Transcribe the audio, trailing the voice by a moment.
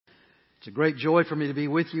It's a great joy for me to be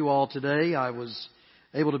with you all today. I was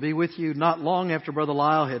able to be with you not long after Brother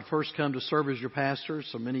Lyle had first come to serve as your pastor,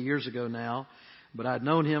 so many years ago now. But I'd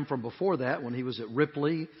known him from before that when he was at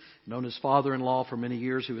Ripley, known his father-in-law for many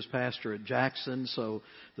years who was pastor at Jackson. So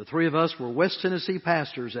the three of us were West Tennessee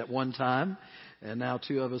pastors at one time, and now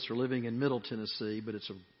two of us are living in Middle Tennessee. But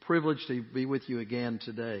it's a privilege to be with you again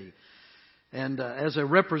today. And as a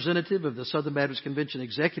representative of the Southern Baptist Convention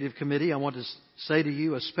Executive Committee, I want to say to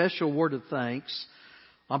you a special word of thanks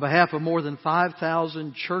on behalf of more than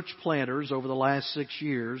 5,000 church planters over the last 6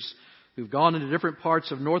 years who've gone into different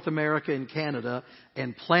parts of North America and Canada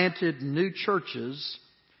and planted new churches.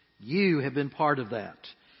 You have been part of that.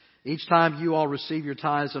 Each time you all receive your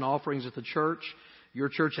tithes and offerings at the church, your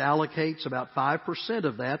church allocates about 5%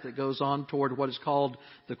 of that goes on toward what is called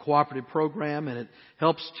the cooperative program, and it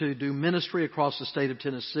helps to do ministry across the state of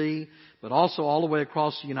Tennessee, but also all the way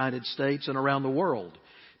across the United States and around the world.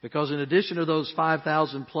 Because in addition to those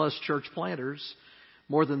 5,000 plus church planters,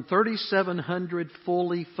 more than 3,700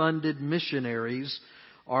 fully funded missionaries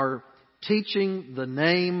are teaching the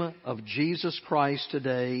name of Jesus Christ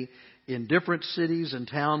today in different cities and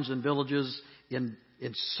towns and villages in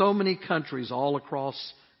so many countries all across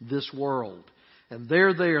this world. And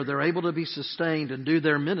they're there. They're able to be sustained and do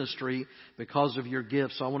their ministry because of your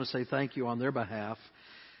gifts. So I want to say thank you on their behalf.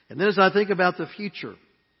 And then as I think about the future,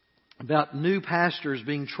 about new pastors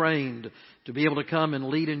being trained to be able to come and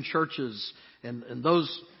lead in churches, and those,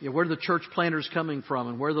 where are the church planters coming from,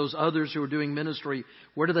 and where are those others who are doing ministry,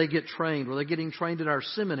 where do they get trained? Well, they're getting trained in our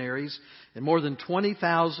seminaries, and more than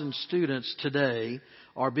 20,000 students today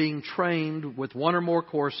are being trained with one or more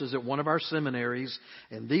courses at one of our seminaries,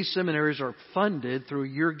 and these seminaries are funded through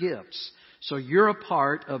your gifts. So you're a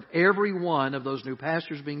part of every one of those new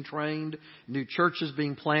pastors being trained, new churches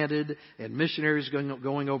being planted, and missionaries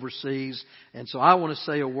going overseas. And so I want to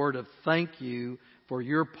say a word of thank you for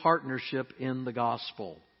your partnership in the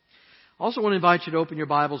gospel. I also want to invite you to open your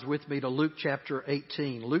Bibles with me to Luke chapter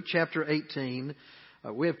 18. Luke chapter 18.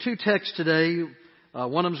 We have two texts today.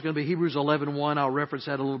 One of them is going to be Hebrews 11:1. I'll reference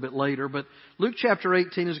that a little bit later. But Luke chapter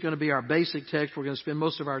 18 is going to be our basic text. We're going to spend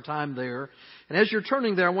most of our time there. And as you're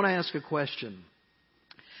turning there, I want to ask a question.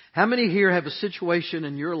 How many here have a situation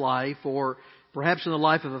in your life, or perhaps in the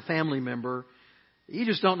life of a family member, you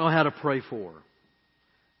just don't know how to pray for?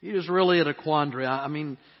 You're just really at a quandary. I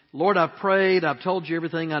mean, Lord, I've prayed. I've told you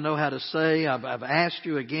everything I know how to say. I've asked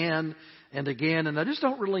you again and again, and I just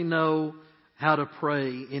don't really know how to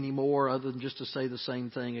pray anymore other than just to say the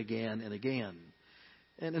same thing again and again.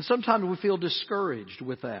 And sometimes we feel discouraged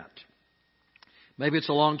with that. Maybe it's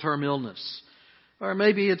a long-term illness, or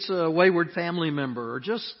maybe it's a wayward family member, or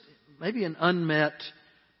just maybe an unmet,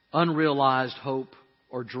 unrealized hope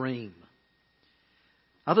or dream.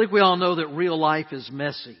 I think we all know that real life is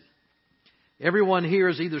messy. Everyone here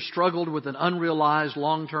has either struggled with an unrealized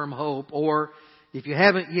long-term hope, or if you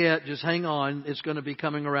haven't yet, just hang on. It's going to be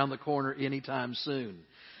coming around the corner anytime soon.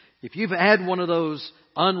 If you've had one of those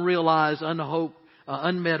unrealized,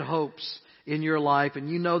 unmet hopes in your life, and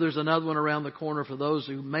you know there's another one around the corner for those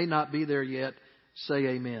who may not be there yet, say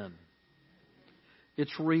amen.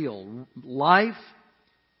 It's real. Life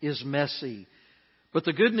is messy. But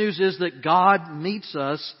the good news is that God meets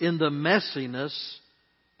us in the messiness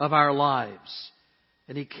of our lives,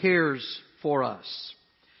 and He cares for us.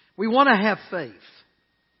 We want to have faith.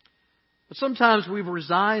 But sometimes we've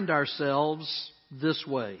resigned ourselves this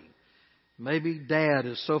way. Maybe Dad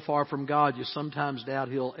is so far from God you sometimes doubt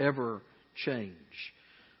He'll ever change.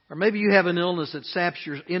 Or maybe you have an illness that saps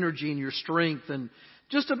your energy and your strength, and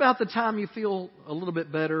just about the time you feel a little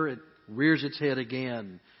bit better, it rears its head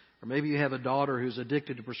again. Or maybe you have a daughter who's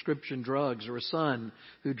addicted to prescription drugs, or a son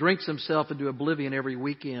who drinks himself into oblivion every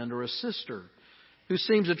weekend, or a sister who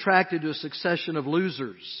seems attracted to a succession of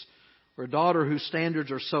losers, or a daughter whose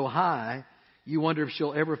standards are so high, you wonder if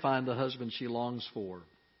she'll ever find the husband she longs for.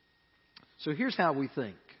 So here's how we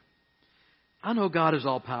think. I know God is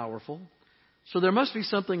all-powerful, so there must be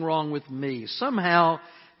something wrong with me. Somehow,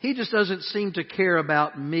 He just doesn't seem to care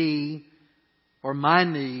about me or my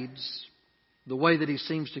needs the way that He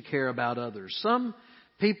seems to care about others. Some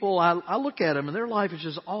people, I look at them and their life is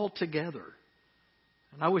just all together.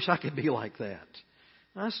 And I wish I could be like that.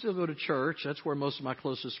 I still go to church. That's where most of my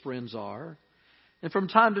closest friends are. And from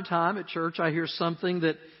time to time at church, I hear something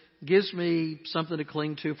that gives me something to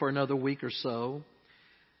cling to for another week or so.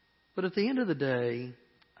 But at the end of the day,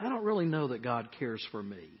 I don't really know that God cares for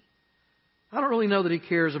me. I don't really know that He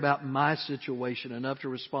cares about my situation enough to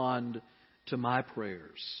respond to my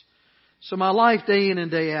prayers. So my life day in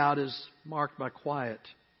and day out is marked by quiet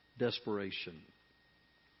desperation.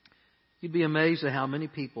 You'd be amazed at how many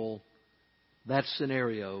people that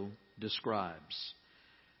scenario describes.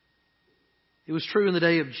 It was true in the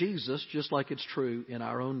day of Jesus, just like it's true in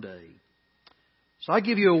our own day. So I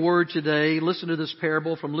give you a word today. Listen to this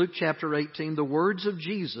parable from Luke chapter 18, the words of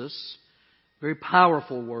Jesus, very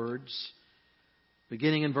powerful words,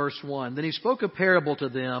 beginning in verse 1. Then he spoke a parable to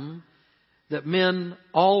them that men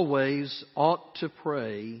always ought to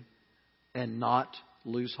pray and not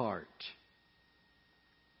lose heart.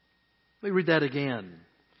 Let me read that again.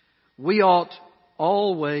 We ought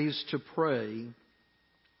always to pray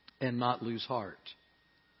and not lose heart.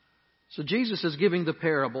 So Jesus is giving the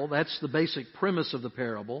parable. That's the basic premise of the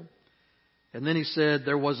parable. And then he said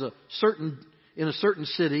there was in a certain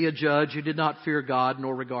city a judge who did not fear God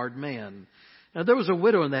nor regard man. Now there was a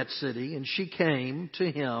widow in that city, and she came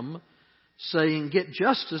to him saying, "Get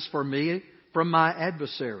justice for me from my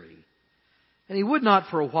adversary." And he would not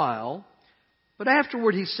for a while. But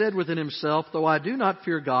afterward he said within himself, "Though I do not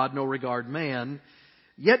fear God nor regard man,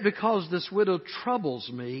 yet because this widow troubles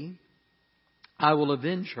me, I will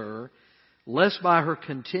avenge her, lest by her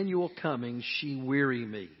continual coming she weary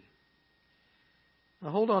me." Now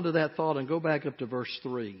hold on to that thought and go back up to verse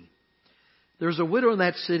 3. There's a widow in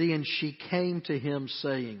that city, and she came to him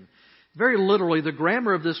saying. Very literally, the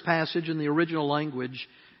grammar of this passage in the original language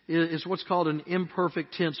is what's called an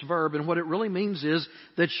imperfect tense verb. And what it really means is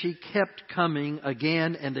that she kept coming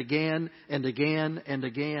again and again and again and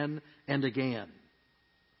again and again.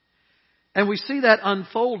 And we see that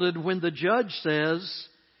unfolded when the judge says,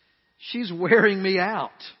 "She's wearing me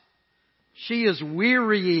out. She is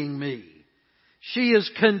wearying me. She is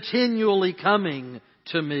continually coming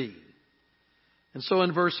to me." And so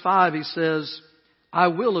in verse 5 he says, "I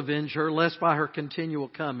will avenge her, lest by her continual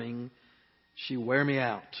coming she wear me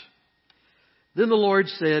out." Then the Lord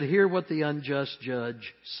said, "Hear what the unjust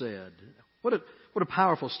judge said." What a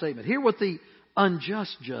powerful statement. Hear what the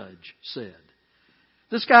unjust judge said.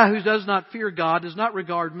 This guy who does not fear God, does not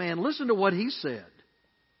regard man, listen to what he said.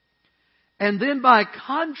 And then by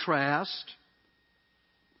contrast,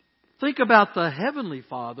 think about the Heavenly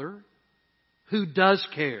Father who does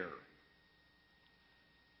care.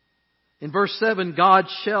 In verse 7,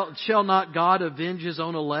 shall not God avenge His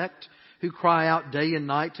own elect who cry out day and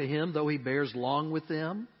night to Him, though He bears long with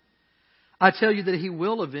them? I tell you that He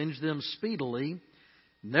will avenge them speedily.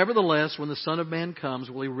 Nevertheless, when the Son of Man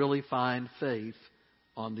comes, will He really find faith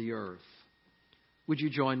on the earth? Would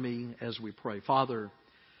you join me as we pray? Father,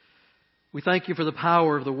 we thank You for the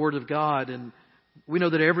power of the Word of God, and we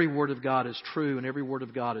know that every Word of God is true and every Word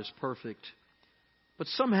of God is perfect. But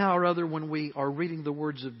somehow or other, when we are reading the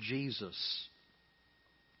words of Jesus,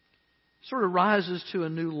 it sort of rises to a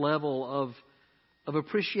new level of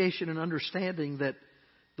appreciation and understanding that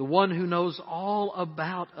the one who knows all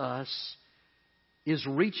about us is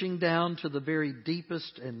reaching down to the very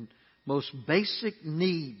deepest and most basic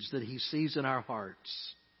needs that He sees in our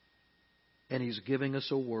hearts. And He's giving us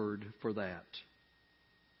a word for that.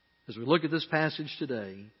 As we look at this passage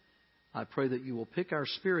today, I pray that You will pick our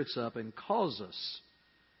spirits up and cause us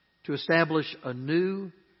to establish a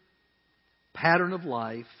new pattern of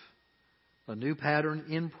life, a new pattern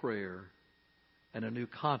in prayer, and a new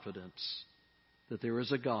confidence that there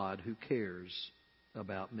is a God who cares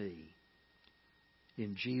about me.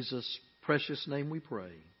 In Jesus' precious name we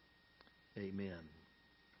pray. Amen.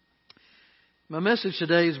 My message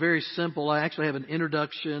today is very simple. I actually have an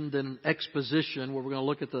introduction, then an exposition where we're going to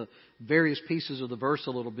look at the various pieces of the verse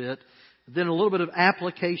a little bit, then a little bit of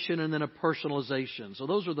application, and then a personalization. So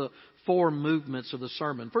those are the four movements of the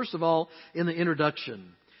sermon. First of all, in the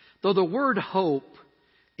introduction, though the word hope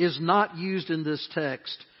is not used in this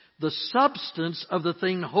text, the substance of the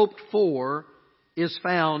thing hoped for is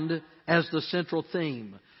found as the central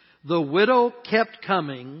theme. The widow kept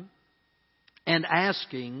coming and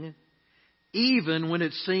asking, even when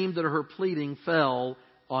it seemed that her pleading fell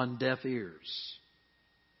on deaf ears.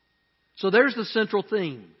 So there's the central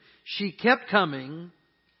theme. She kept coming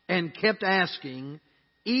and kept asking,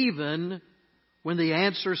 even when the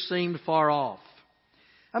answer seemed far off.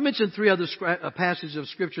 I mentioned three other passages of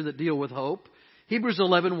Scripture that deal with hope. Hebrews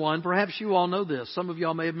 11:1. Perhaps you all know this. Some of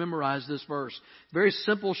y'all may have memorized this verse. Very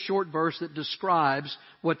simple, short verse that describes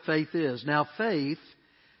what faith is. Now, faith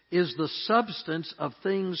is the substance of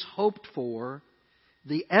things hoped for,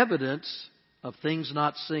 the evidence of things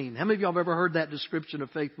not seen. How many of y'all have ever heard that description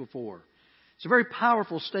of faith before? It's a very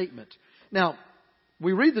powerful statement. Now,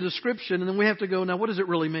 we read the description and then we have to go, now what does it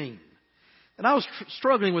really mean? And I was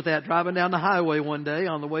struggling with that driving down the highway one day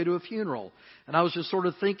on the way to a funeral. And I was just sort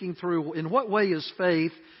of thinking through, in what way is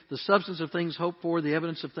faith the substance of things hoped for, the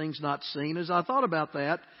evidence of things not seen? As I thought about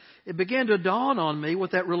that, it began to dawn on me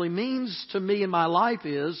what that really means to me in my life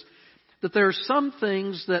is that there are some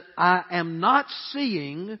things that I am not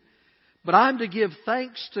seeing, but I'm to give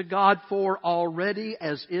thanks to God for already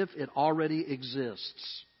as if it already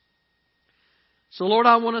exists. So Lord,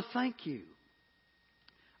 I want to thank You.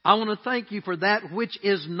 I want to thank You for that which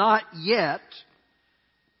is not yet,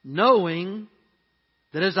 knowing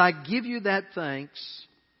that as I give You that thanks,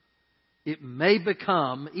 it may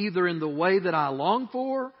become either in the way that I long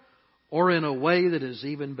for or in a way that is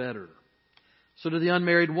even better. So to the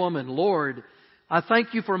unmarried woman, Lord, I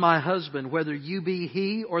thank You for my husband, whether You be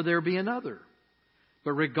he or there be another.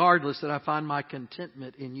 But regardless, that I find my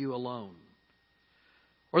contentment in You alone.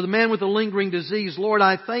 Or the man with the lingering disease, Lord,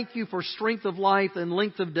 I thank You for strength of life and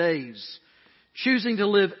length of days, choosing to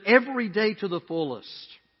live every day to the fullest.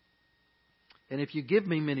 And if You give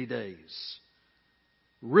me many days,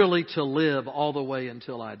 really to live all the way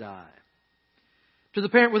until I die. To the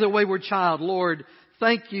parent with a wayward child, Lord,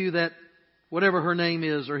 thank You that whatever her name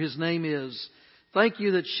is or his name is, thank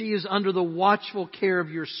You that she is under the watchful care of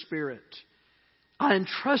Your Spirit. I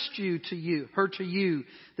entrust her to You,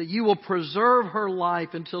 that You will preserve her life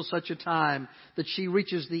until such a time that she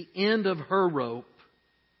reaches the end of her rope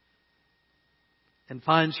and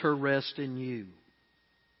finds her rest in You.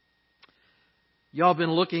 Y'all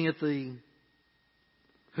been looking at the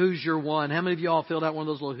Who's Your One? How many of y'all filled out one of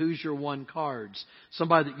those little Who's Your One cards?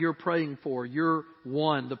 Somebody that you're praying for, your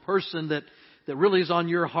one, the person that really is on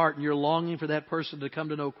your heart and you're longing for that person to come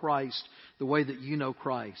to know Christ the way that you know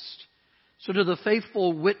Christ. So to the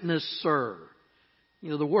faithful witnesser,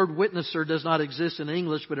 the word witnesser does not exist in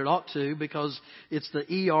English, but it ought to, because it's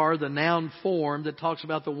the ER, the noun form, that talks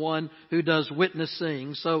about the one who does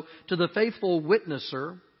witnessing. So to the faithful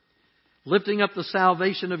witnesser, lifting up the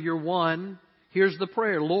salvation of your one, here's the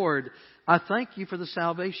prayer. Lord, I thank You for the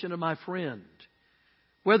salvation of my friend,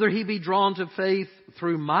 whether he be drawn to faith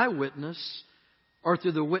through my witness or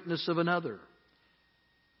through the witness of another.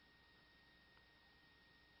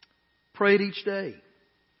 Pray it each day.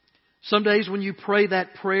 Some days when you pray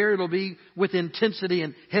that prayer, it'll be with intensity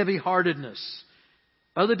and heavy-heartedness.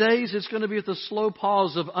 Other days, it's going to be with a slow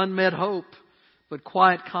pause of unmet hope, but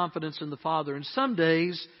quiet confidence in the Father. And some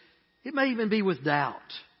days, it may even be with doubt.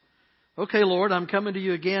 Okay, Lord, I'm coming to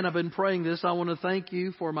You again. I've been praying this. I want to thank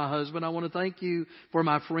You for my husband. I want to thank You for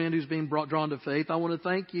my friend who's being drawn to faith. I want to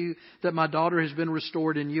thank You that my daughter has been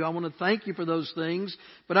restored in You. I want to thank You for those things.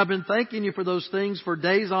 But I've been thanking You for those things for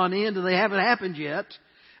days on end, and they haven't happened yet.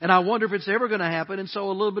 And I wonder if it's ever going to happen. And so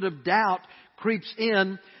a little bit of doubt creeps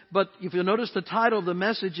in. But if you'll notice, the title of the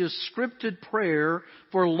message is Scripted Prayer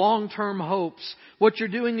for Long-Term Hopes. What you're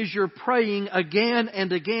doing is you're praying again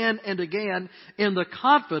and again and again in the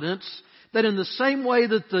confidence that in the same way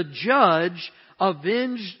that the judge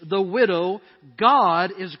avenged the widow,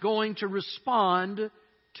 God is going to respond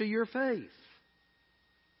to your faith.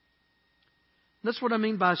 That's what I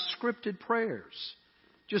mean by scripted prayers.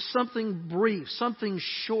 Just something brief, something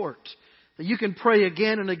short that you can pray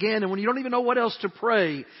again and again. And when you don't even know what else to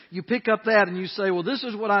pray, you pick up that and you say, well, this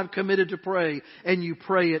is what I've committed to pray. And you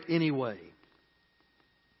pray it anyway.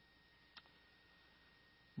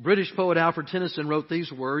 British poet Alfred Tennyson wrote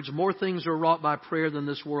these words, "More things are wrought by prayer than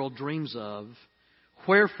this world dreams of.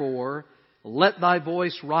 Wherefore, let thy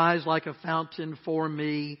voice rise like a fountain for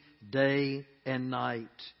me day and night."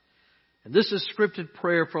 And this is scripted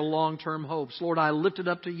prayer for long-term hopes. Lord, I lift it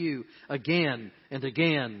up to You again and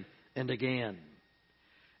again and again.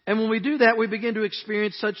 And when we do that, we begin to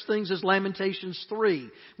experience such things as Lamentations 3.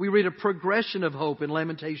 We read a progression of hope in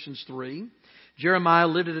Lamentations 3. Jeremiah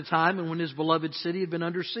lived at a time when his beloved city had been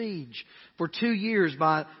under siege for 2 years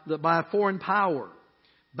by a foreign power.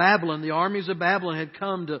 Babylon, the armies of Babylon had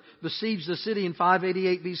come to besiege the city in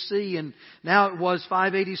 588 BC, and now it was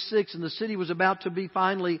 586, and the city was about to be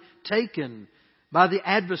finally taken by the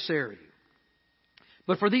adversary.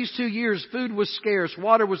 But for these 2 years, food was scarce,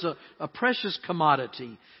 water was a precious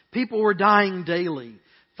commodity. People were dying daily.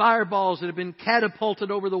 Fireballs that had been catapulted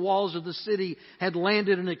over the walls of the city had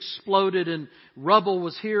landed and exploded, and rubble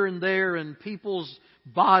was here and there, and people's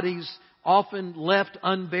bodies often left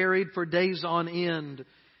unburied for days on end.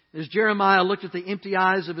 As Jeremiah looked at the empty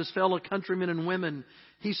eyes of his fellow countrymen and women,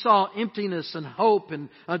 he saw emptiness and hope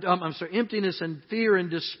emptiness and fear and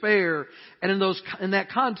despair. And in that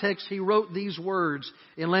context, he wrote these words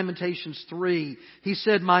in Lamentations 3. He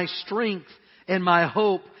said, "My strength and my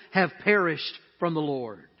hope have perished from the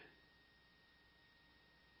Lord."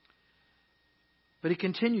 But he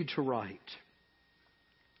continued to write,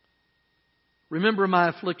 "Remember my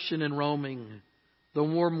affliction in roaming, the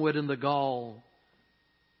wormwood and the gall.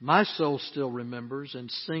 My soul still remembers and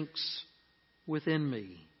sinks within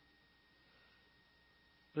me."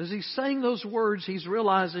 But as he's saying those words, he's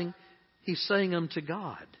realizing He's saying them to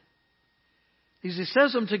God. As he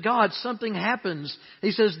says them to God, something happens.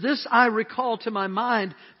 He says, this I recall to my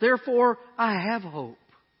mind, therefore I have hope.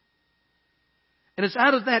 And it's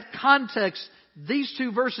out of that context, these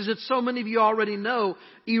two verses that so many of you already know,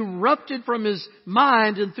 erupted from his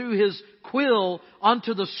mind and through his quill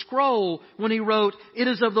onto the scroll when he wrote, it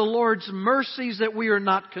is of the Lord's mercies that we are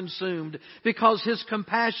not consumed, because His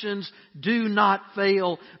compassions do not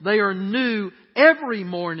fail. They are new every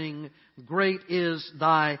morning. Great is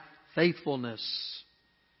Thy faithfulness.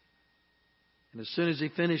 And as soon as he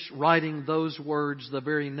finished writing those words, the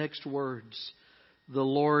very next words, the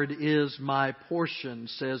Lord is my portion,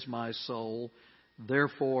 says my soul.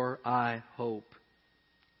 Therefore I hope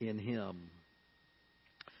in Him.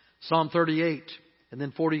 Psalm 38 and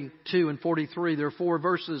then 42 and 43, there are 4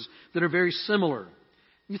 verses that are very similar.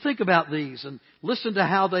 You think about these and listen to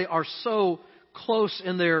how they are so close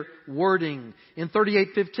in their wording. In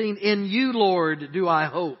 38:15, in You, Lord, do I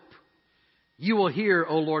hope. You will hear,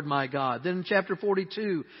 O Lord my God. Then in chapter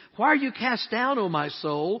 42, why are you cast down, O my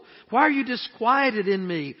soul? Why are you disquieted in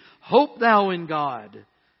me? Hope thou in God,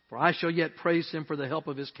 for I shall yet praise Him for the help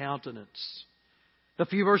of His countenance. A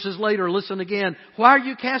few verses later, listen again. Why are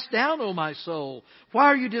you cast down, O my soul? Why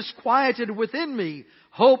are you disquieted within me?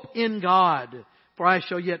 Hope in God, for I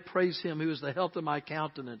shall yet praise Him who is the help of my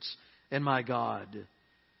countenance and my God.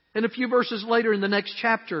 And a few verses later in the next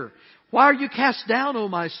chapter, why are you cast down, O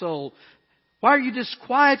my soul? Why are you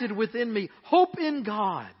disquieted within me? Hope in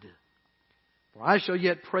God, for I shall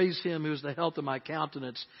yet praise Him who is the health of my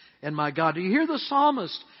countenance and my God. Do you hear the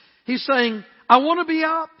psalmist? He's saying, I want to be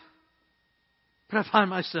up, but I find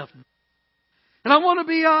myself down. And I want to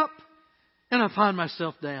be up, and I find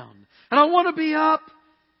myself down. And I want to be up,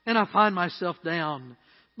 and I find myself down.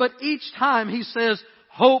 But each time he says,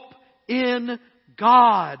 hope in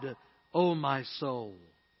God, O my soul.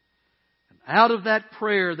 And out of that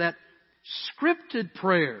prayer, that scripted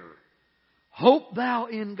prayer, hope thou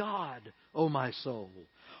in God, O my soul.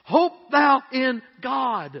 Hope thou in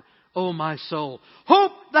God, O my soul.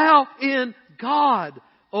 Hope thou in God,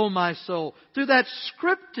 O my soul. Through that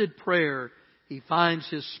scripted prayer, he finds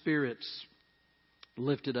his spirits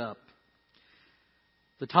lifted up.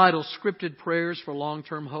 The title, Scripted Prayers for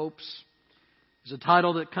Long-Term Hopes, is a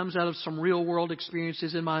title that comes out of some real-world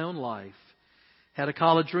experiences in my own life. Had a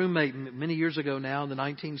college roommate many years ago now in the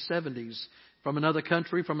 1970s from another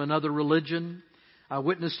country, from another religion. I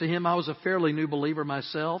witnessed to him. I was a fairly new believer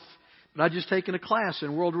myself, but I'd just taken a class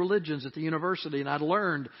in world religions at the university, and I'd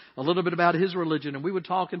learned a little bit about his religion. And we would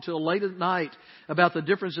talk until late at night about the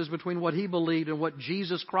differences between what he believed and what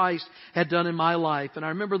Jesus Christ had done in my life. And I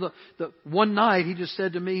remember the one night he just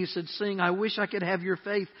said to me, he said, Sing, I wish I could have your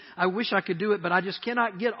faith. I wish I could do it, but I just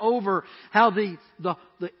cannot get over how the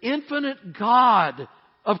infinite God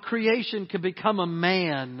of creation could become a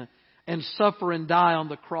man and suffer and die on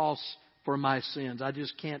the cross for my sins. I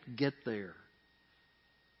just can't get there.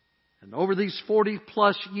 And over these 40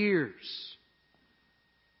 plus years,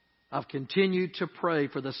 I've continued to pray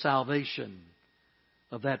for the salvation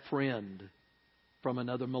of that friend from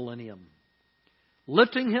another millennium.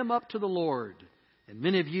 Lifting him up to the Lord. And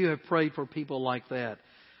many of you have prayed for people like that.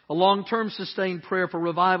 A long-term sustained prayer for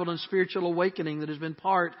revival and spiritual awakening that has been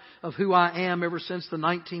part of who I am ever since the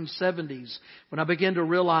 1970s, when I began to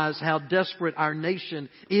realize how desperate our nation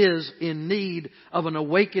is in need of an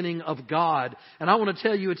awakening of God. And I want to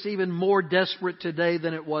tell you, it's even more desperate today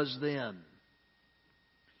than it was then.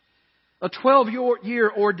 A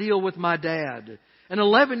 12-year ordeal with my dad. An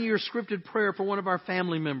 11-year scripted prayer for one of our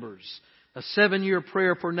family members. A 7-year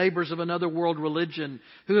prayer for neighbors of another world religion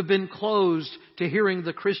who have been closed to hearing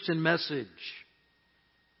the Christian message.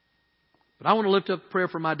 But I want to lift up prayer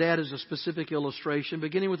for my dad as a specific illustration,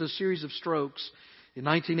 beginning with a series of strokes in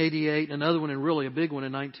 1988, and another one, and really a big one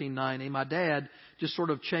in 1990. My dad just sort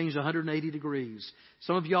of changed 180 degrees.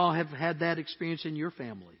 Some of y'all have had that experience in your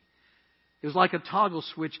family. It was like a toggle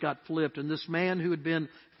switch got flipped, and this man who had been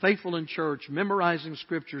faithful in church, memorizing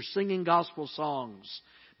scriptures, singing gospel songs,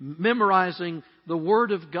 memorizing the Word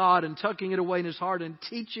of God and tucking it away in his heart and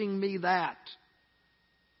teaching me that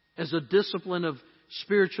as a discipline of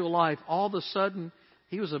spiritual life. All of a sudden,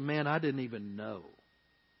 he was a man I didn't even know.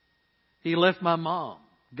 He left my mom,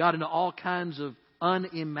 got into all kinds of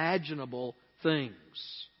unimaginable things.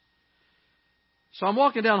 So I'm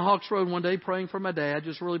walking down Hawks Road one day praying for my dad,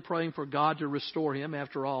 just really praying for God to restore him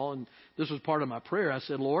after all. And this was part of my prayer. I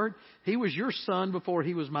said, Lord, he was your son before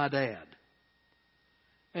he was my dad.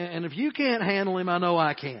 And if you can't handle him, I know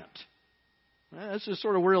I can't. That's just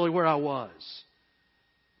sort of really where I was.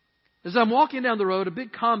 As I'm walking down the road, a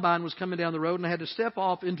big combine was coming down the road, and I had to step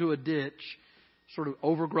off into a ditch sort of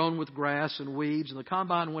overgrown with grass and weeds, and the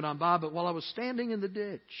combine went on by. But while I was standing in the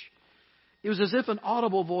ditch, it was as if an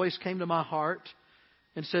audible voice came to my heart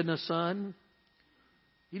and said, "Now, son,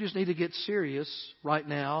 you just need to get serious right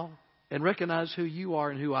now and recognize who you are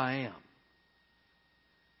and who I am.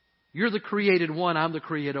 You're the created one, I'm the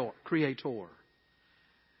creator.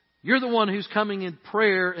 You're the one who's coming in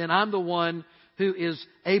prayer, and I'm the one who is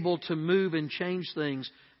able to move and change things.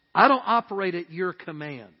 I don't operate at your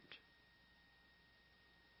command."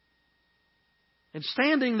 And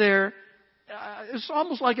standing there, it's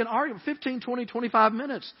almost like an argument, 15, 20, 25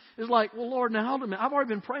 minutes. It's like, well, Lord, now hold a minute. I've already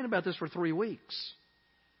been praying about this for 3 weeks.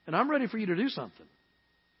 And I'm ready for you to do something.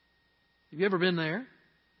 Have you ever been there?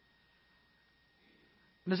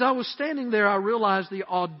 And as I was standing there, I realized the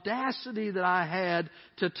audacity that I had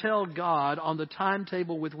to tell God on the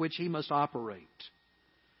timetable with which He must operate.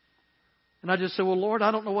 And I just said, well, Lord, I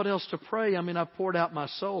don't know what else to pray. I mean, I've poured out my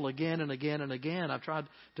soul again and again and again. I've tried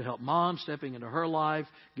to help Mom, stepping into her life,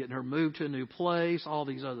 getting her moved to a new place. All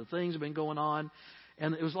these other things have been going on.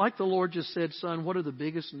 And it was like the Lord just said, son, what are the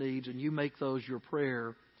biggest needs? And you make those your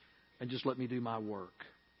prayer and just let me do my work.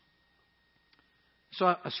 So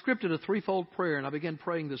I scripted a threefold prayer, and I began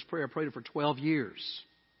praying this prayer. I prayed it for 12 years.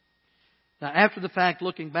 Now, after the fact,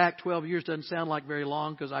 looking back, 12 years doesn't sound like very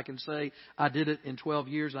long, because I can say I did it in 12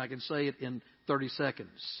 years, and I can say it in 30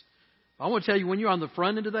 seconds. But I want to tell you, when you're on the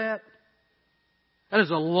front end of that, that is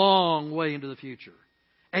a long way into the future.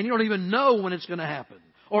 And you don't even know when it's going to happen,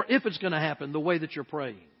 or if it's going to happen, the way that you're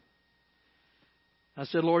praying. I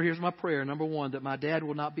said, Lord, here's my prayer. Number one, that my dad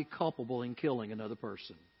will not be culpable in killing another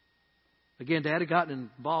person. Again, Dad had gotten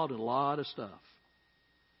involved in a lot of stuff.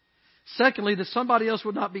 Secondly, that somebody else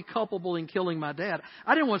would not be culpable in killing my dad.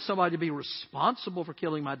 I didn't want somebody to be responsible for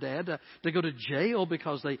killing my dad, to go to jail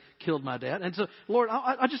because they killed my dad. And so, Lord,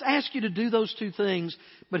 I just ask you to do those two things.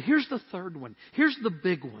 But here's the third one. Here's the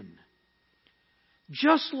big one.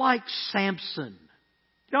 Just like Samson.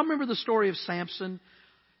 Y'all remember the story of Samson?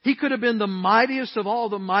 He could have been the mightiest of all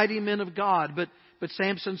the mighty men of God, but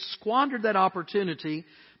Samson squandered that opportunity.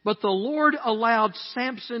 But the Lord allowed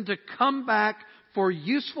Samson to come back for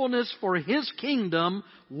usefulness for His kingdom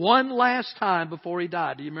one last time before he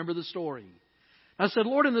died. Do you remember the story? I said,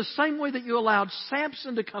 Lord, in the same way that you allowed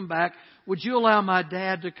Samson to come back, would you allow my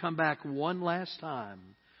dad to come back one last time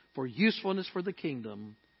for usefulness for the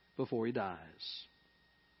kingdom before he dies?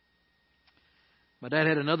 My dad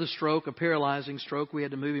had another stroke, a paralyzing stroke. We had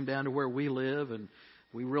to move him down to where we live, and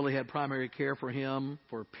we really had primary care for him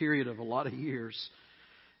for a period of a lot of years.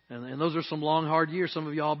 And those are some long, hard years. Some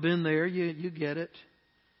of y'all have been there. You get it.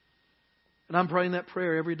 And I'm praying that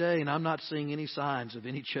prayer every day, and I'm not seeing any signs of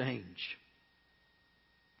any change.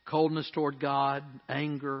 Coldness toward God,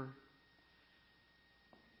 anger.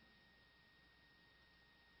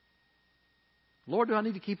 Lord, do I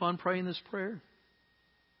need to keep on praying this prayer?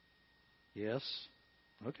 Yes.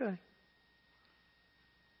 Okay.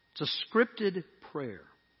 It's a scripted prayer.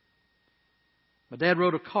 My dad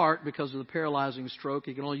rode a cart because of the paralyzing stroke.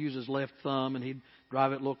 He could only use his left thumb, and he'd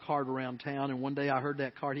drive it a little cart around town. And one day I heard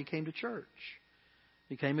that cart. He came to church.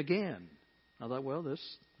 He came again. I thought, well, this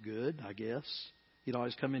is good, I guess. He'd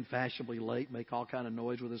always come in fashionably late, make all kind of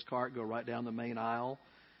noise with his cart, go right down the main aisle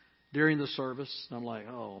during the service. And I'm like,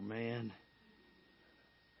 oh, man.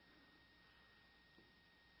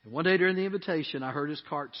 And one day during the invitation, I heard his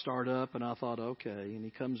cart start up, and I thought, okay. And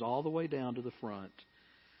he comes all the way down to the front.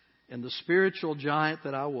 And the spiritual giant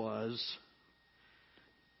that I was,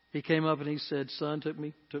 he came up and he said, son, took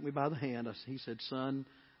me by the hand. He said, son,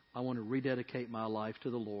 I want to rededicate my life to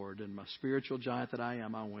the Lord. And my spiritual giant that I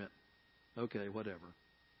am, I went, okay, whatever.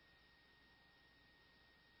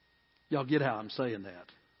 Y'all get how I'm saying that.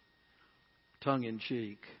 Tongue in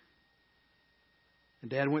cheek. And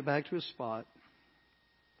Dad went back to his spot.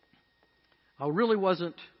 I really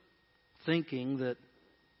wasn't thinking that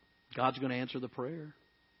God's going to answer the prayer.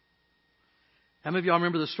 How many of y'all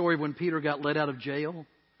remember the story when Peter got let out of jail?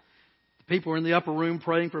 The people were in the upper room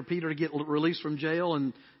praying for Peter to get released from jail,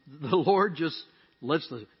 and the Lord just lets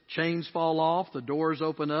the chains fall off, the doors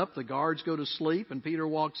open up, the guards go to sleep, and Peter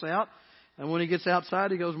walks out. And when he gets outside,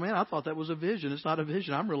 he goes, man, I thought that was a vision. It's not a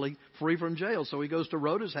vision. I'm really free from jail. So he goes to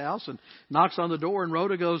Rhoda's house and knocks on the door, and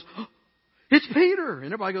Rhoda goes, oh, it's Peter. And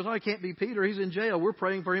everybody goes, oh, it can't be Peter. He's in jail. We're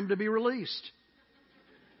praying for him to be released.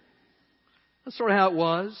 That's sort of how it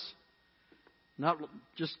was. Not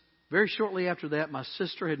just very shortly after that, my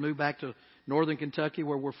sister had moved back to northern Kentucky,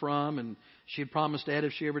 where we're from, and she had promised Dad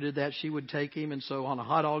if she ever did that, she would take him. And so on a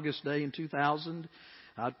hot August day in 2000,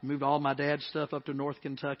 I moved all my dad's stuff up to North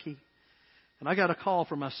Kentucky. And I got a call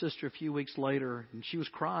from my sister a few weeks later, and she was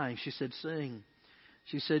crying. She said, Sing,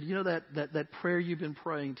 She said, you know that prayer you've been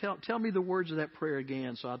praying, tell me the words of that prayer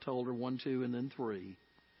again. So I told her 1, 2, and then 3.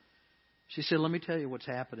 She said, let me tell you what's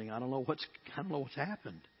happening. I don't know what's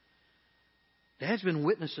happened. Dad's been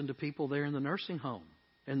witnessing to people there in the nursing home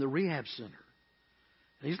and the rehab center.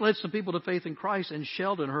 And he's led some people to faith in Christ. And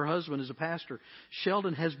Sheldon, her husband, is a pastor.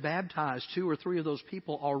 Sheldon has baptized 2 or 3 of those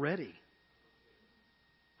people already.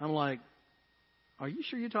 I'm like, are you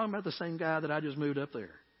sure you're talking about the same guy that I just moved up there?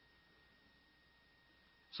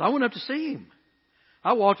 So I went up to see him.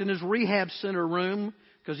 I walked in his rehab center room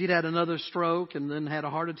because he'd had another stroke and then had a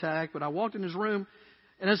heart attack. But I walked in his room,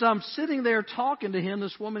 and as I'm sitting there talking to him,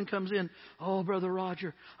 this woman comes in. Oh, Brother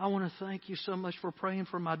Roger, I want to thank you so much for praying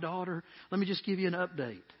for my daughter. Let me just give you an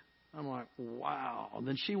update. I'm like, wow. And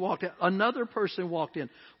then she walked out. Another person walked in.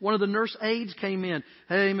 One of the nurse aides came in.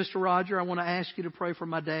 Hey, Mr. Roger, I want to ask you to pray for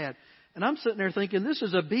my dad. And I'm sitting there thinking, this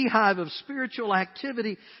is a beehive of spiritual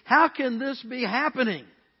activity. How can this be happening?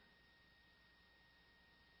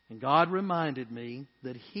 And God reminded me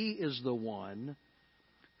that He is the one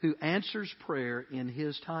who answers prayer in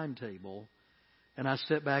His timetable. And I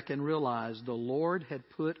stepped back and realized the Lord had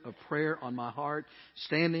put a prayer on my heart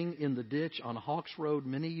standing in the ditch on Hawks Road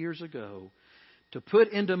many years ago to put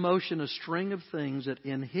into motion a string of things that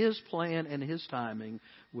in His plan and His timing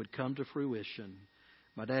would come to fruition.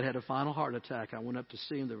 My dad had a final heart attack. I went up to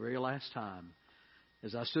see him the very last time.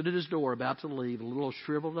 As I stood at his door about to leave, a little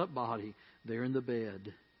shriveled up body there in the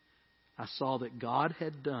bed, I saw that God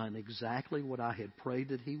had done exactly what I had prayed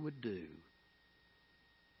that He would do.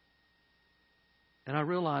 And I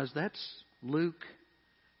realized that's Luke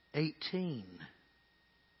 18.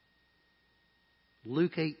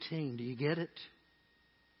 Luke 18, do you get it?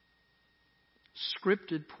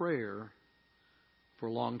 Scripted prayer for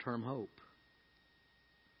long-term hope.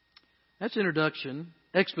 That's introduction,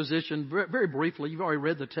 exposition. Very briefly, you've already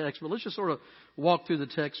read the text, but let's just sort of walk through the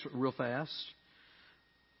text real fast.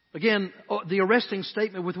 Again, the arresting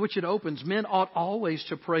statement with which it opens, men ought always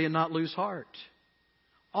to pray and not lose heart.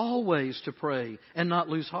 Always to pray and not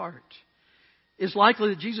lose heart. It's likely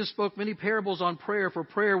that Jesus spoke many parables on prayer, for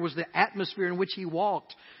prayer was the atmosphere in which He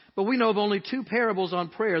walked. But we know of only 2 parables on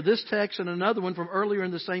prayer, this text and another one from earlier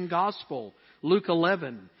in the same gospel, Luke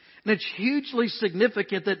 11. And it's hugely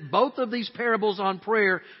significant that both of these parables on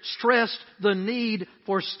prayer stressed the need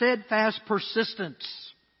for steadfast persistence.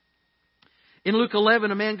 In Luke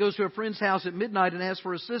 11, a man goes to a friend's house at midnight and asks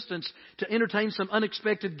for assistance to entertain some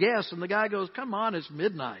unexpected guests. And the guy goes, come on, it's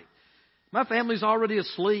midnight. My family's already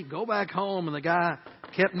asleep. Go back home. And the guy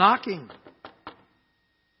kept knocking.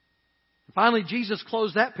 Finally, Jesus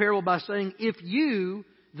closed that parable by saying, if you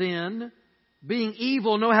then, being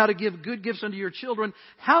evil, know how to give good gifts unto your children,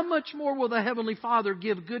 how much more will the Heavenly Father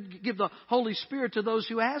give the Holy Spirit to those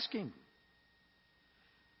who ask Him?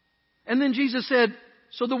 And then Jesus said,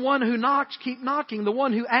 so the one who knocks, keep knocking. The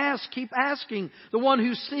one who asks, keep asking. The one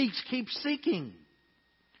who seeks, keep seeking.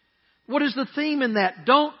 What is the theme in that?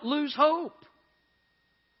 Don't lose hope.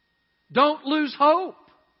 Don't lose hope.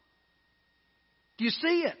 Do you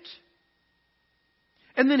see it?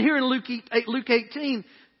 And then here in Luke 18,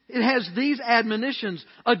 it has these admonitions.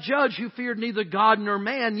 A judge who feared neither God nor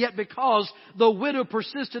man, yet because the widow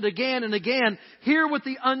persisted again and again, hear what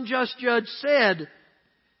the unjust judge said.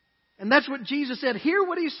 And that's what Jesus said. Hear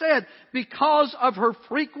what He said. Because of her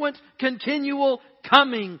frequent, continual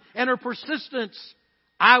coming and her persistence,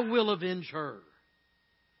 I will avenge her.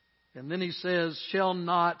 And then He says, shall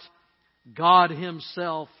not God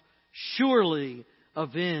Himself surely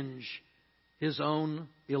avenge His own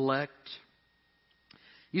elect?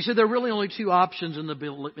 You see, there are really only 2 options in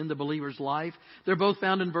the believer's life. They're both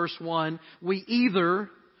found in verse 1. We either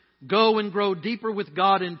go and grow deeper with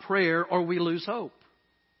God in prayer, or we lose hope.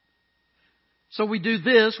 So we do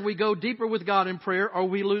this, we go deeper with God in prayer, or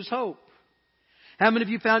we lose hope. How many of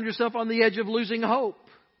you found yourself on the edge of losing hope?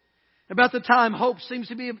 About the time hope seems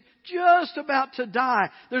to be just about to die,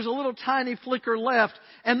 there's a little tiny flicker left,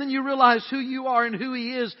 and then you realize who you are and who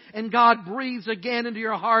He is, and God breathes again into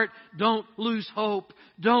your heart, don't lose hope,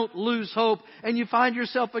 don't lose hope. And you find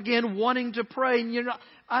yourself again wanting to pray, and you're not,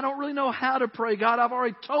 I don't really know how to pray, God. I've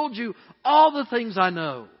already told you all the things I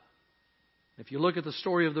know. If you look at the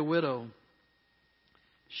story of the widow,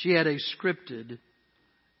 she had a scripted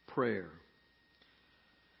prayer.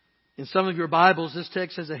 In some of your Bibles, this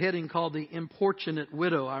text has a heading called the Importunate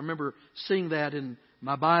Widow. I remember seeing that in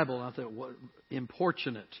my Bible. I thought, what?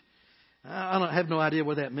 Importunate. I have no idea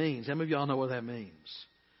what that means. How many of y'all know what that means?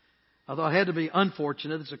 I thought it had to be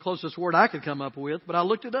unfortunate. It's the closest word I could come up with, but I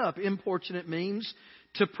looked it up. Importunate means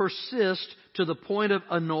to persist to the point of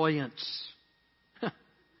annoyance.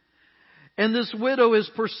 And this widow is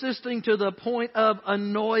persisting to the point of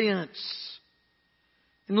annoyance.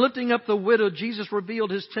 In lifting up the widow, Jesus revealed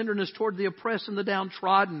His tenderness toward the oppressed and the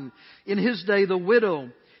downtrodden. In His day, the widow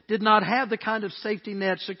did not have the kind of safety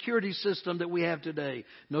net security system that we have today.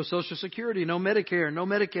 No Social Security, no Medicare, no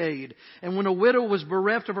Medicaid. And when a widow was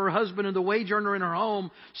bereft of her husband and the wage earner in her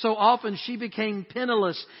home, so often she became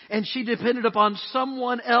penniless and she depended upon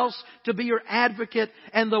someone else to be her advocate.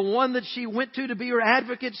 And the one that she went to be her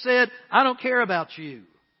advocate said, "I don't care about you."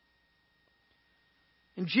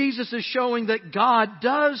 And Jesus is showing that God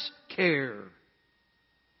does care.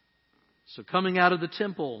 So coming out of the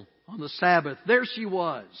temple on the Sabbath, there she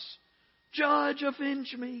was. "Judge,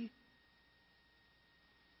 avenge me."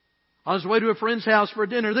 On his way to a friend's house for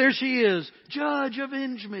dinner, there she is. "Judge,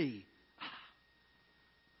 avenge me."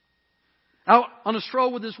 Out on a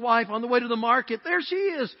stroll with his wife on the way to the market, there she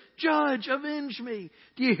is. "Judge, avenge me."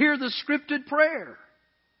 Do you hear the scripted prayer?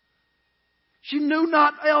 She knew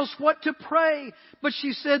not else what to pray, but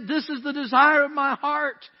she said, "This is the desire of my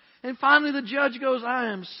heart." And finally the judge goes, "I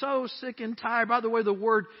am so sick and tired." By the way, the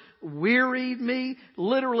word "wearied me"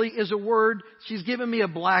 literally is a word, she's giving me a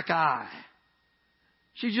black eye.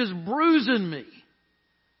 She's just bruising me.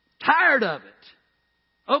 Tired of it.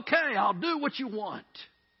 "Okay, I'll do what you want."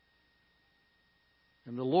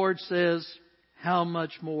 And the Lord says, "How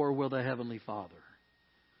much more will the Heavenly Father?"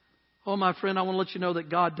 Oh, my friend, I want to let you know that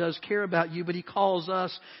God does care about you, but He calls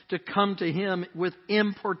us to come to Him with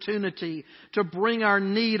importunity, to bring our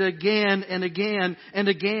need again and again and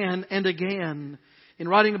again and again. In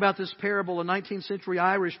writing about this parable, a 19th century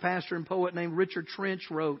Irish pastor and poet named Richard Trench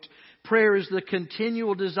wrote, "Prayer is the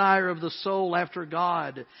continual desire of the soul after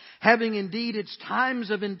God, having indeed its times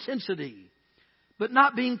of intensity, but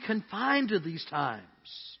not being confined to these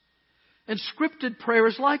times." And scripted prayer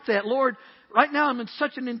is like that. "Lord, right now I'm in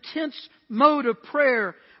such an intense mode of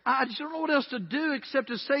prayer. I just don't know what else to do except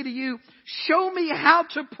to say to you, show me how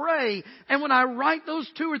to pray." And when I write those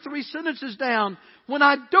 2 or 3 sentences down, when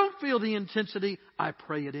I don't feel the intensity, I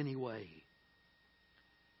pray it anyway.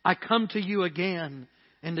 I come to you again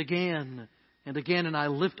and again and again, and I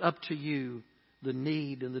lift up to you the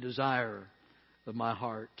need and the desire of my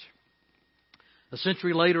heart. A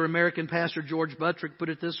century later, American pastor George Buttrick put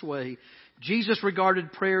it this way: Jesus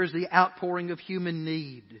regarded prayer as the outpouring of human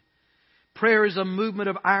need. "Prayer is a movement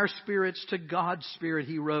of our spirits to God's Spirit,"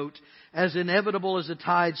 he wrote, "as inevitable as a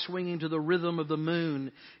tide swinging to the rhythm of the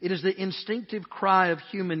moon. It is the instinctive cry of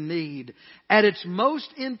human need. At its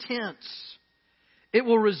most intense, it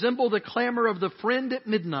will resemble the clamor of the friend at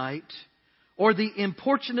midnight or the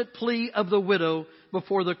importunate plea of the widow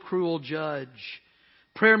before the cruel judge.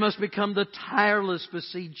 Prayer must become the tireless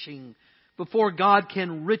beseeching before God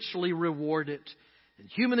can richly reward it. And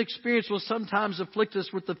human experience will sometimes afflict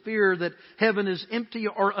us with the fear that heaven is empty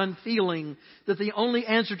or unfeeling, that the only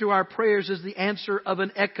answer to our prayers is the answer of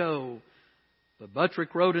an echo. But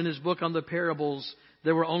Buttrick wrote in his book on the parables,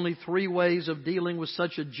 there were only 3 ways of dealing with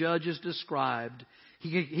such a judge as described.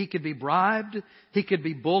 He could be bribed, he could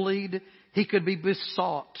be bullied, he could be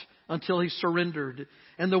besought until he surrendered.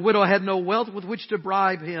 And the widow had no wealth with which to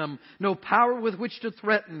bribe him, no power with which to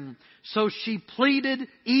threaten. So she pleaded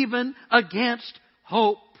even against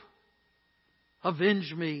hope.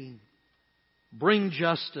 "Avenge me. Bring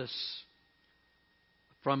justice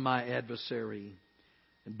from my adversary."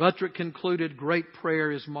 And Buttrick concluded, great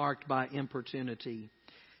prayer is marked by importunity.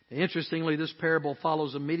 Interestingly, this parable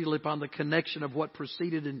follows immediately upon the connection of what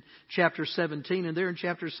preceded in chapter 17. And there in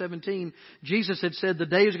chapter 17, Jesus had said the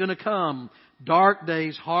day is going to come, dark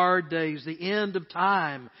days, hard days, the end of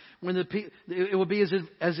time, when it will be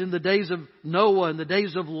as in the days of Noah and the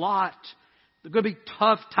days of Lot. There are going to be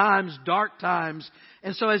tough times, dark times.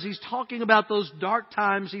 And so as He's talking about those dark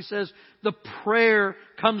times, He says the prayer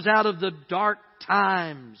comes out of the dark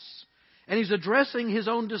times. And He's addressing His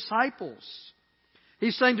own disciples.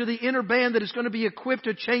 He's saying to the inner band that is going to be equipped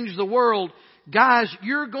to change the world, guys,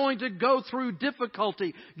 you're going to go through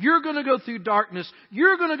difficulty. You're going to go through darkness.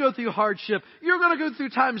 You're going to go through hardship. You're going to go through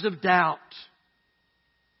times of doubt.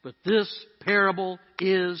 But this parable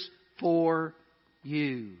is for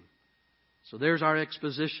you. So there's our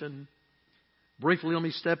exposition. Briefly, let me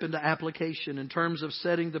step into application. In terms of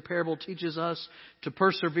setting, the parable teaches us to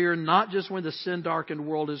persevere not just when the sin-darkened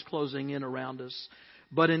world is closing in around us,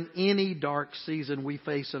 but in any dark season we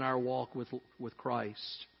face in our walk with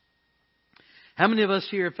Christ. How many of us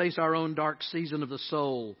here face our own dark season of the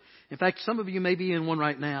soul? In fact, some of you may be in one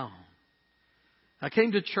right now. I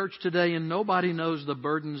came to church today and nobody knows the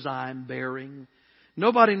burdens I'm bearing.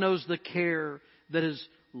 Nobody knows the care that is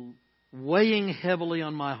weighing heavily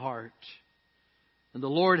on my heart. And the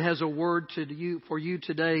Lord has a word for you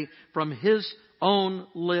today from His own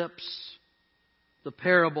lips. The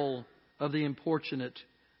parable of the importunate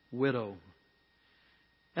widow.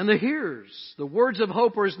 And the hearers, the words of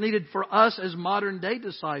hope are as needed for us as modern day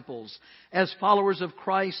disciples, as followers of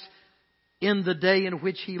Christ in the day in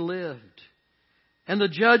which He lived. And the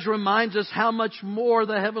judge reminds us how much more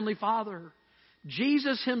the Heavenly Father,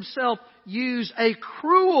 Jesus Himself, used a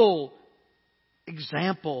cruel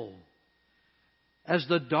example as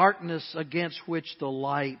the darkness against which the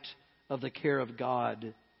light of the care of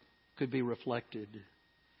God could be reflected.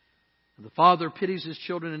 The Father pities His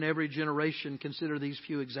children in every generation. Consider these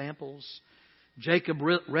few examples. Jacob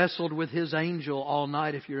wrestled with his angel all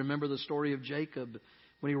night, if you remember the story of Jacob,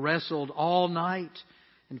 when he wrestled all night.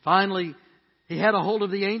 And finally, he had a hold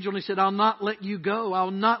of the angel and he said, I'll not let you go.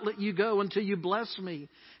 I'll not let you go until you bless me.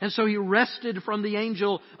 And so he wrested from the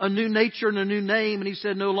angel a new nature and a new name. And he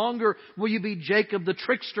said, no longer will you be Jacob the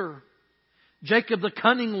trickster, Jacob the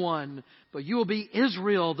cunning one, but you will be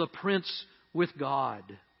Israel the prince with God.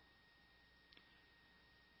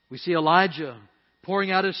 We see Elijah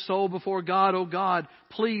pouring out his soul before God. Oh God,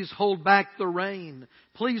 please hold back the rain.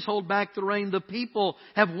 Please hold back the rain. The people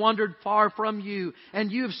have wandered far from you.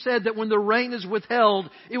 And you have said that when the rain is withheld,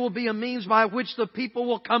 it will be a means by which the people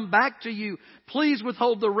will come back to you. Please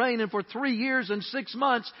withhold the rain. And for 3 years and 6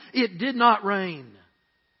 months, it did not rain.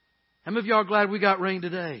 How many of you are glad we got rain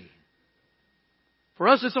today? For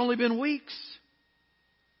us, it's only been weeks.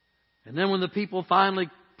 And then when the people finally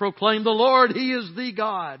proclaimed, the Lord, He is the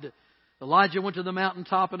God, Elijah went to the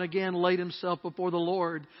mountaintop and again laid himself before the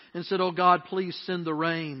Lord and said, oh God, please send the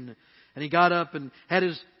rain. And he got up and had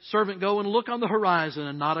his servant go and look on the horizon,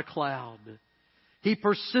 and not a cloud. He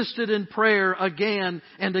persisted in prayer again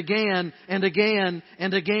and again and again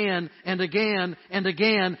and again and again and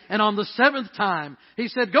again. And on the 7th time, he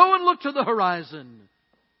said, go and look to the horizon.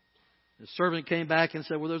 The servant came back and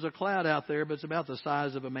said, well, there's a cloud out there, but it's about the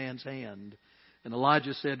size of a man's hand. And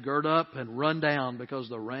Elijah said, gird up and run down, because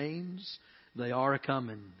the rains, they are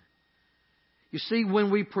a-coming. You see, when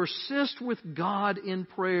we persist with God in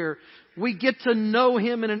prayer, we get to know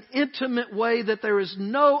Him in an intimate way that there is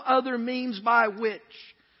no other means by which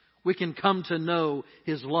we can come to know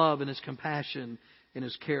His love and His compassion and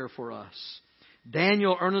His care for us.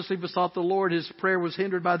 Daniel earnestly besought the Lord. His prayer was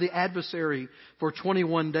hindered by the adversary for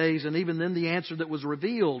 21 days. And even then the answer that was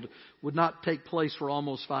revealed would not take place for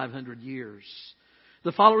almost 500 years.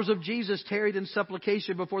 The followers of Jesus tarried in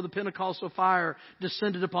supplication before the Pentecostal fire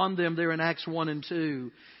descended upon them there in Acts 1 and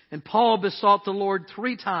 2. And Paul besought the Lord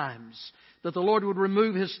 3 times that the Lord would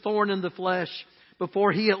remove his thorn in the flesh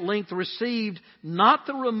before he at length received not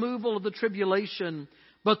the removal of the tribulation,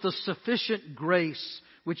 but the sufficient grace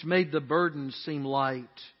which made the burden seem light.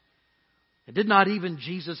 And did not even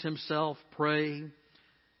Jesus Himself pray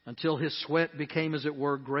until His sweat became, as it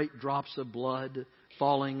were, great drops of blood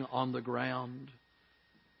falling on the ground?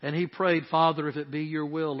 And He prayed, Father, if it be Your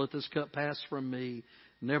will, let this cup pass from me.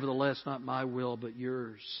 Nevertheless, not my will, but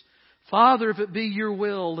Yours. Father, if it be Your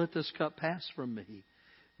will, let this cup pass from me.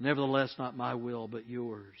 Nevertheless, not my will, but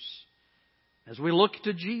Yours. As we look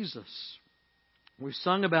to Jesus, we've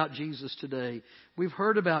sung about Jesus today. We've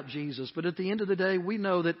heard about Jesus. But at the end of the day, we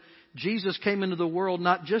know that Jesus came into the world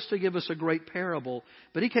not just to give us a great parable,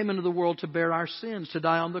 but He came into the world to bear our sins, to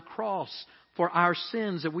die on the cross for our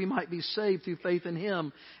sins, that we might be saved through faith in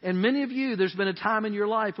Him. And many of you, there's been a time in your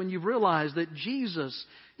life when you've realized that Jesus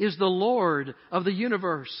is the Lord of the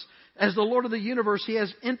universe. As the Lord of the universe, He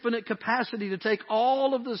has infinite capacity to take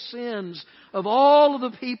all of the sins of all of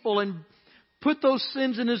the people and put those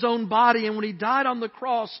sins in His own body. And when He died on the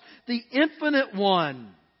cross, the infinite one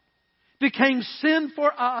became sin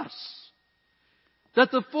for us.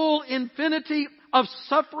 That the full infinity of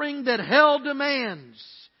suffering that hell demands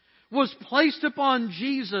was placed upon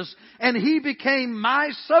Jesus, and He became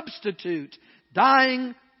my substitute,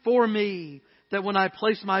 dying for me. That when I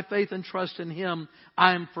place my faith and trust in Him,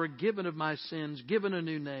 I am forgiven of my sins, given a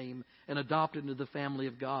new name, and adopted into the family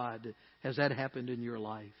of God. Has that happened in your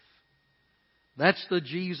life? That's the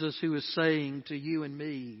Jesus who is saying to you and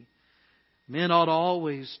me, men ought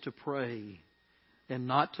always to pray and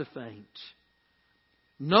not to faint.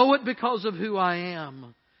 Know it because of who I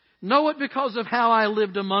am. Know it because of how I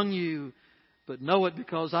lived among you. But know it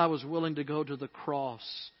because I was willing to go to the cross.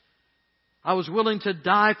 I was willing to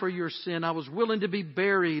die for your sin. I was willing to be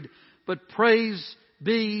buried. But praise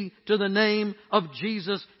be to the name of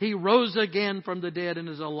Jesus. He rose again from the dead and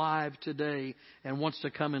is alive today and wants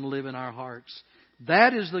to come and live in our hearts.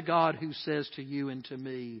 That is the God who says to you and to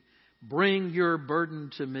me, bring your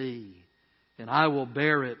burden to me and I will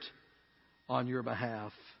bear it on your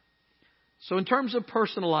behalf. So in terms of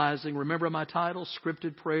personalizing, remember my title,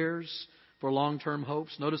 Scripted Prayers for Long-Term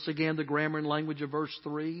Hopes. Notice again the grammar and language of verse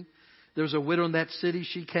 3. There's a widow in that city.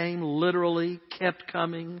 She came, literally kept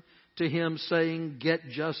coming to him saying, "Get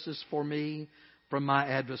justice for me from my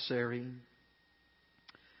adversary."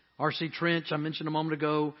 R.C. Trench, I mentioned a moment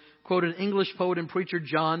ago, quoted English poet and preacher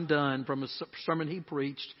John Donne from a sermon he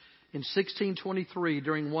preached in 1623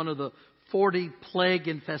 during one of the 40 plague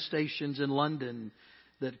infestations in London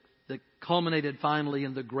that culminated finally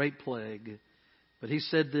in the Great Plague. But he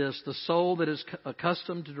said this: "The soul that is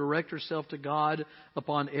accustomed to direct herself to God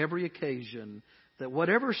upon every occasion, that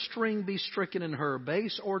whatever string be stricken in her,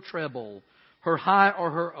 bass or treble, her high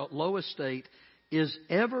or her low estate, is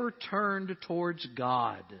ever turned towards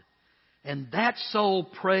God. And that soul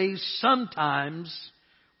prays sometimes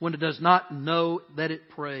when it does not know that it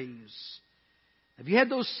prays." Have you had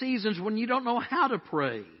those seasons when you don't know how to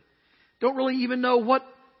pray? Don't really even know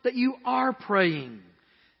that you are praying?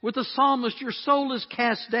 With the psalmist, your soul is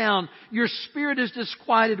cast down. Your spirit is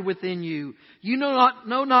disquieted within you. You know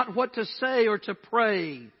not what to say or to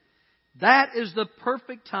pray. That is the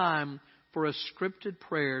perfect time for a scripted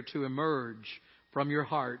prayer to emerge from your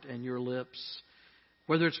heart and your lips.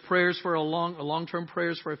 Whether it's prayers for long-term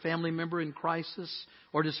prayers for a family member in crisis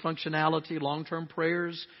or dysfunctionality, long-term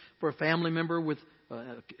prayers for a family member with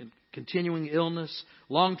continuing illness,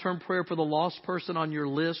 long-term prayer for the lost person on your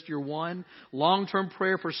list, your one, long-term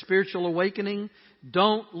prayer for spiritual awakening,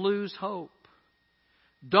 don't lose hope.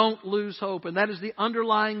 Don't lose hope. And that is the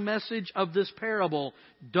underlying message of this parable.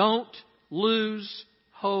 Don't lose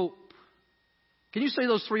hope. Can you say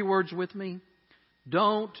those three words with me?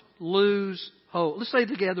 Don't lose hope. Let's say it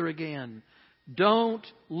together again. Don't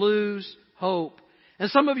lose hope. And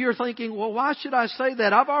some of you are thinking, well, why should I say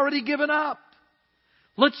that? I've already given up.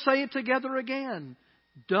 Let's say it together again.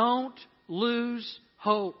 Don't lose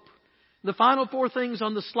hope. The final four things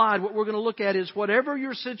on the slide, what we're going to look at is whatever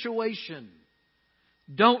your situation,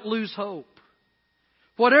 don't lose hope.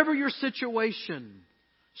 Whatever your situation,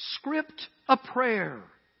 script a prayer.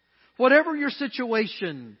 Whatever your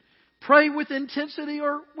situation, pray with intensity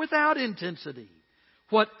or without intensity.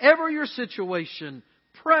 Whatever your situation,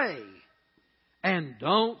 pray and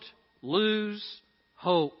don't lose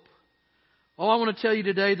hope. Oh, I want to tell you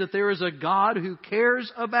today that there is a God who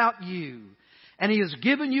cares about you. And He has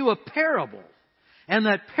given you a parable. And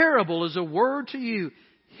that parable is a word to you.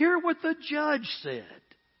 Hear what the judge said.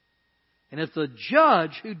 And if the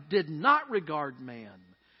judge, who did not regard man,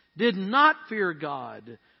 did not fear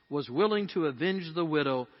God, was willing to avenge the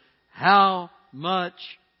widow, how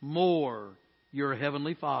much more your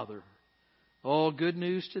Heavenly Father? Oh, good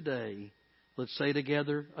news today. Let's say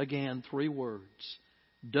together again three words.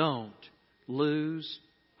 Don't lose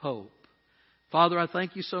hope. Father, I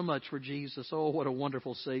thank you so much for Jesus. Oh, what a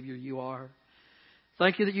wonderful Savior you are.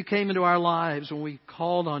 Thank you that you came into our lives when we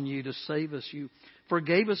called on you to save us. You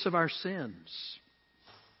forgave us of our sins.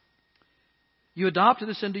 You adopted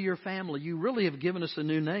us into your family. You really have given us a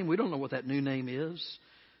new name. We don't know what that new name is.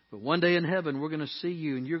 But one day in heaven, we're going to see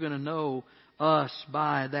you and you're going to know us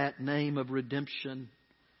by that name of redemption.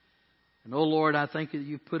 And, oh Lord, I thank you that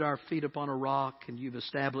you've put our feet upon a rock and you've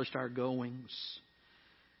established our goings.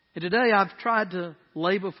 And today I've tried to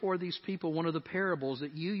lay before these people one of the parables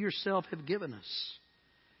that you yourself have given us.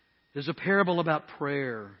 There's a parable about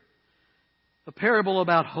prayer, a parable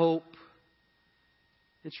about hope.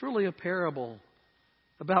 It's really a parable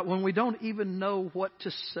about when we don't even know what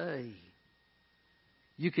to say.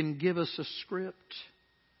 You can give us a script,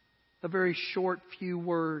 a very short few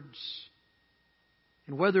words.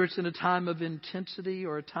 And whether it's in a time of intensity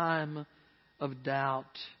or a time of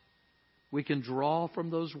doubt, we can draw from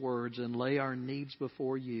those words and lay our needs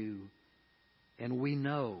before you. And we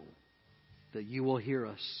know that you will hear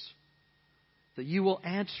us, that you will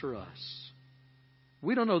answer us.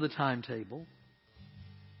 We don't know the timetable,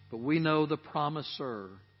 but we know the promiser.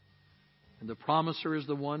 And the promiser is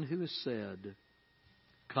the one who has said,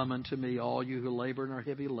 "Come unto me, all you who labor and are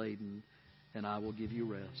heavy laden, and I will give you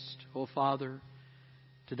rest." Oh, Father,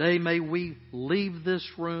 today may we leave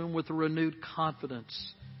this room with a renewed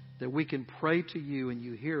confidence that we can pray to you and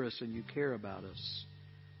you hear us and you care about us.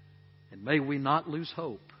 And may we not lose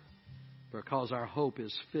hope, because our hope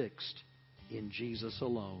is fixed in Jesus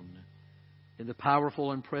alone. In the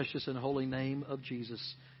powerful and precious and holy name of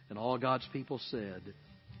Jesus, and all God's people said,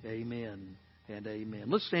 amen and amen.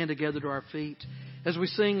 Let's stand together to our feet as we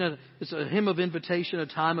sing. It's a hymn of invitation, a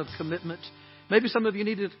time of commitment. Maybe some of you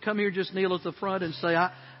need to come here, just kneel at the front and say,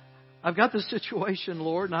 I've got this situation,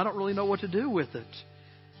 Lord, and I don't really know what to do with it.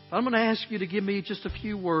 I'm going to ask you to give me just a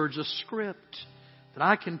few words, a script that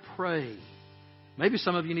I can pray Maybe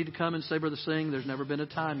some of you need to come and say, Brother Singh, there's never been a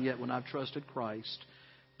time yet when I've trusted Christ.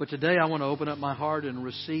 But today I want to open up my heart and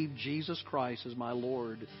receive Jesus Christ as my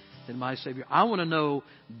Lord and my Savior. I want to know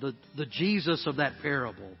the Jesus of that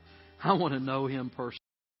parable. I want to know Him personally.